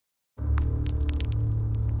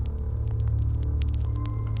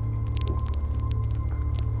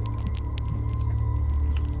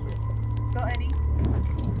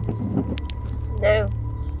No.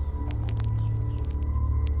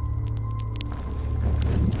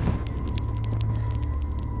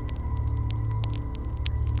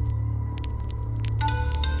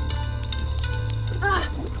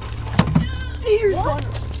 Here's one.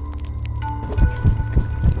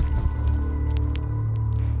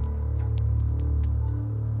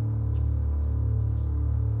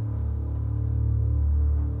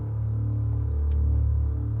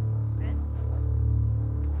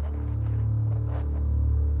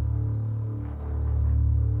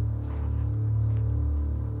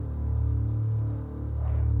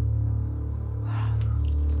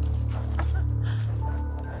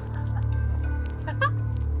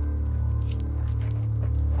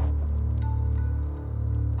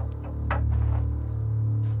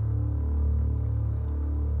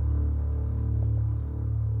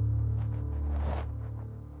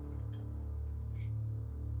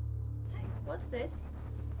 What's this?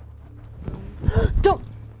 Don't!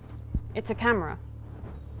 It's a camera.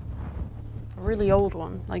 A really old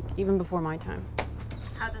one, like even before my time.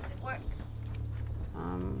 How does it work?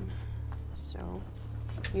 So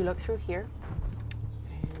you look through here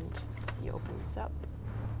and you open this up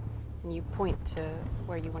and you point to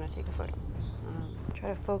where you want to take a photo. Try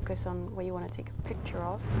to focus on what you want to take a picture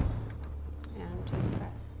of and you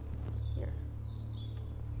press here.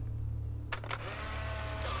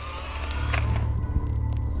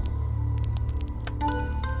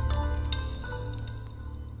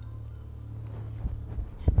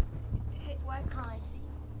 Why can't I see?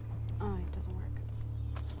 Oh, it doesn't work.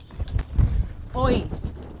 Oi!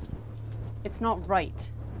 It's not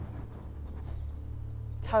right.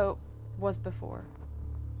 It's how it was before.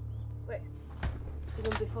 Wait,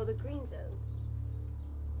 even before the green zones?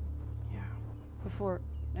 Yeah, before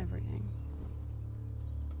everything.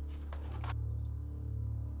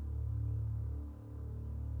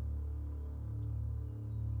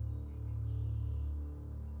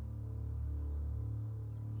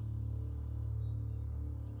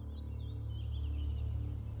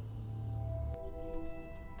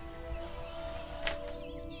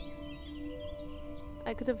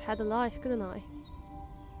 I could have had a life, couldn't I?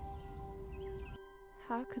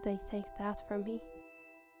 How could they take that from me?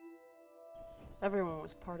 Everyone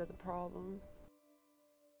was part of the problem.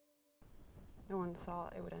 No one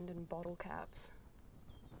thought it would end in Bottlecaps.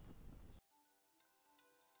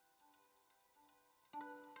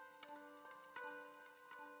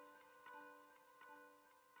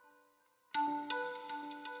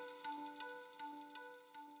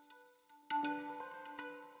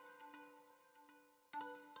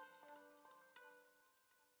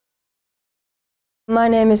 My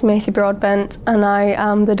name is Macy Broadbent and I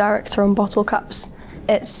am the director on Bottlecaps.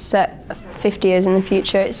 It's set 50 years in the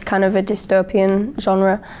future. It's kind of a dystopian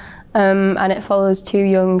genre and it follows two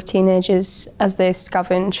young teenagers as they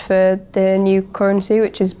scavenge for the new currency,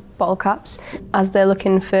 which is bottle caps. As they're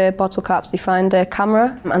looking for bottle caps, they find a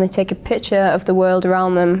camera and they take a picture of the world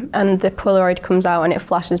around them, and the Polaroid comes out and it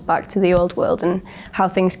flashes back to the old world and how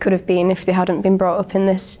things could have been if they hadn't been brought up in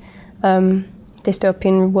this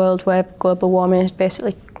dystopian world where global warming has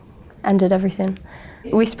basically ended everything.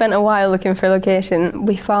 We spent a while looking for a location.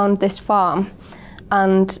 We found this farm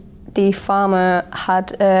and the farmer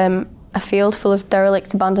had a field full of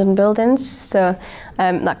derelict abandoned buildings, so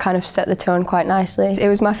that kind of set the tone quite nicely. It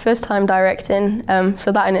was my first time directing,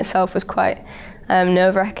 so that in itself was quite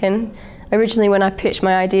nerve-wracking. Originally when I pitched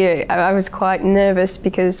my idea I was quite nervous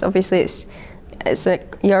because obviously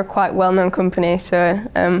you're a quite well-known company, so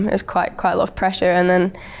it was quite a lot of pressure, and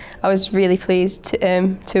then I was really pleased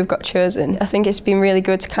to have got chosen. I think it's been really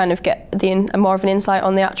good to kind of get more of an insight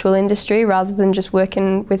on the actual industry rather than just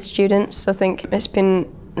working with students. I think it's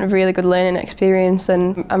been a really good learning experience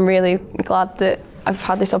and I'm really glad that I've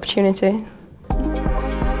had this opportunity.